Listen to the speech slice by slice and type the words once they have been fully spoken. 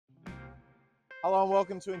Hello and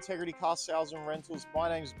welcome to Integrity Car Sales and Rentals. My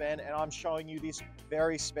name's Ben and I'm showing you this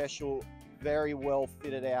very special, very well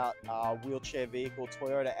fitted out wheelchair vehicle,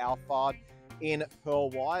 Toyota Alphard in pearl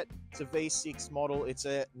white. It's a V6 model. It's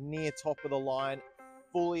a near top of the line,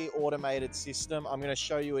 fully automated system. I'm going to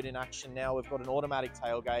show you it in action now. We've got an automatic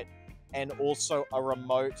tailgate and also a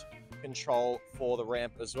remote control for the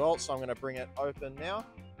ramp as well. So I'm going to bring it open now.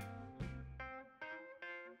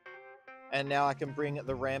 And now I can bring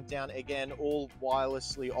the ramp down again, all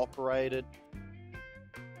wirelessly operated.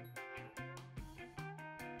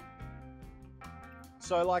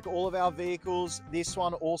 So like all of our vehicles, this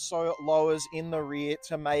one also lowers in the rear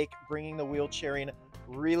to make bringing the wheelchair in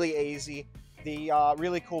really easy. The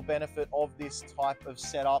really cool benefit of this type of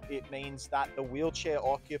setup, it means that the wheelchair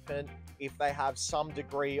occupant, if they have some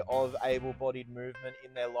degree of able-bodied movement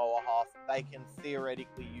in their lower half, they can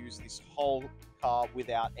theoretically use this whole car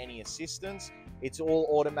without any assistance. It's all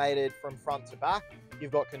automated from front to back.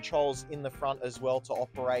 You've got controls in the front as well to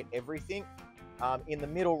operate everything. In the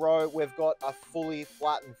middle row, we've got a fully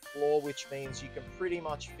flattened floor, which means you can pretty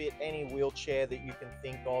much fit any wheelchair that you can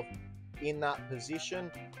think of in that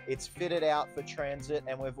position. It's fitted out for transit,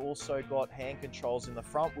 and we've also got hand controls in the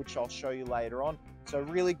front, which I'll show you later on. So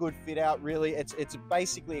really good fit out. Really, it's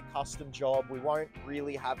basically a custom job. We won't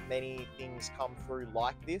really have many things come through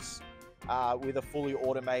like this with a fully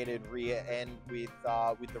automated rear end with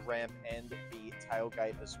the ramp and the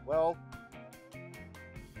tailgate as well.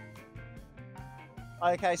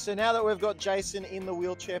 Okay, so now that we've got Jason in the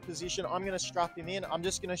wheelchair position, I'm going to strap him in. I'm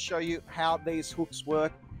just going to show you how these hooks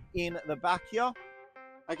work in the back here.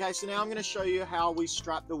 Okay, so now I'm going to show you how we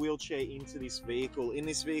strap the wheelchair into this vehicle. In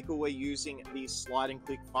this vehicle, we're using the slide and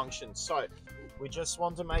click function. So we just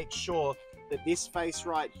want to make sure that this face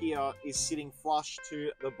right here is sitting flush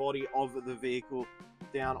to the body of the vehicle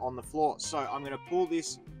down on the floor. So I'm going to pull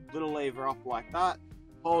this little lever up like that,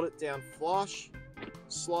 hold it down flush,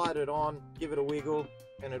 slide it on, give it a wiggle,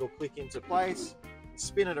 and it'll click into place.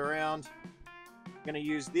 Spin it around. I'm going to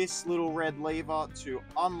use this little red lever to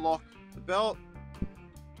unlock the belt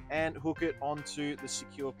and hook it onto the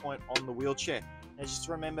secure point on the wheelchair. And just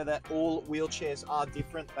remember that all wheelchairs are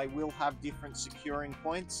different. They will have different securing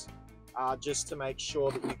points just to make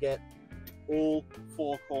sure that you get all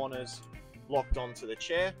four corners locked onto the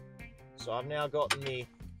chair. So I've now gotten the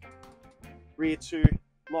rear two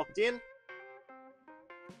locked in.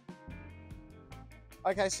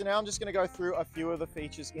 Okay, so now I'm just going to go through a few of the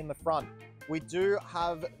features in the front. We do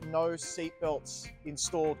have no seat belts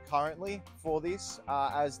installed currently for this,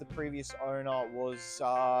 as the previous owner was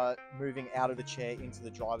moving out of the chair into the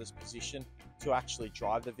driver's position to actually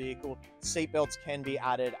drive the vehicle. Seat belts can be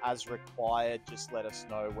added as required. Just let us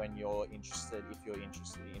know when you're interested. If you're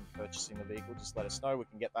interested in purchasing the vehicle, just let us know. We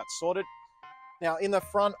can get that sorted. Now, in the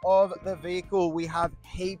front of the vehicle, we have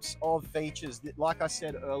heaps of features. Like I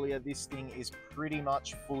said earlier, this thing is pretty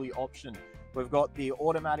much fully optioned. We've got the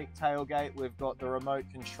automatic tailgate, we've got the remote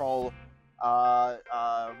control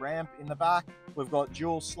ramp in the back, we've got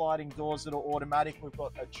dual sliding doors that are automatic, we've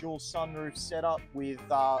got a dual sunroof setup with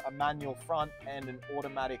a manual front and an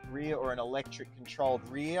automatic rear or an electric controlled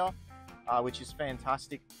rear, which is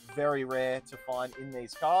fantastic, very rare to find in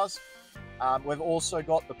these cars. We've also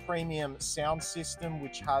got the premium sound system,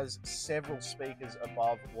 which has several speakers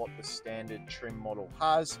above what the standard trim model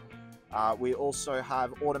has. We also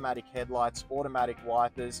have automatic headlights, automatic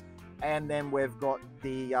wipers, and then we've got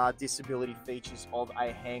the disability features of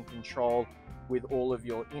a hand control with all of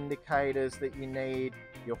your indicators that you need,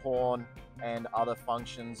 your horn, and other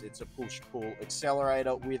functions. It's a push-pull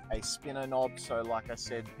accelerator with a spinner knob. So like I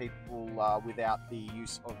said, people without the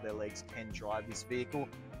use of their legs can drive this vehicle.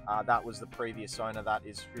 That was the previous owner. That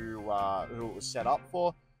is who it was set up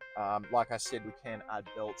for. Like I said, we can add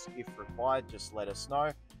belts if required. Just let us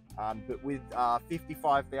know. But with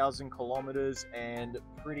 55,000 kilometers and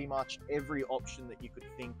pretty much every option that you could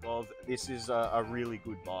think of, this is a really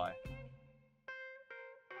good buy.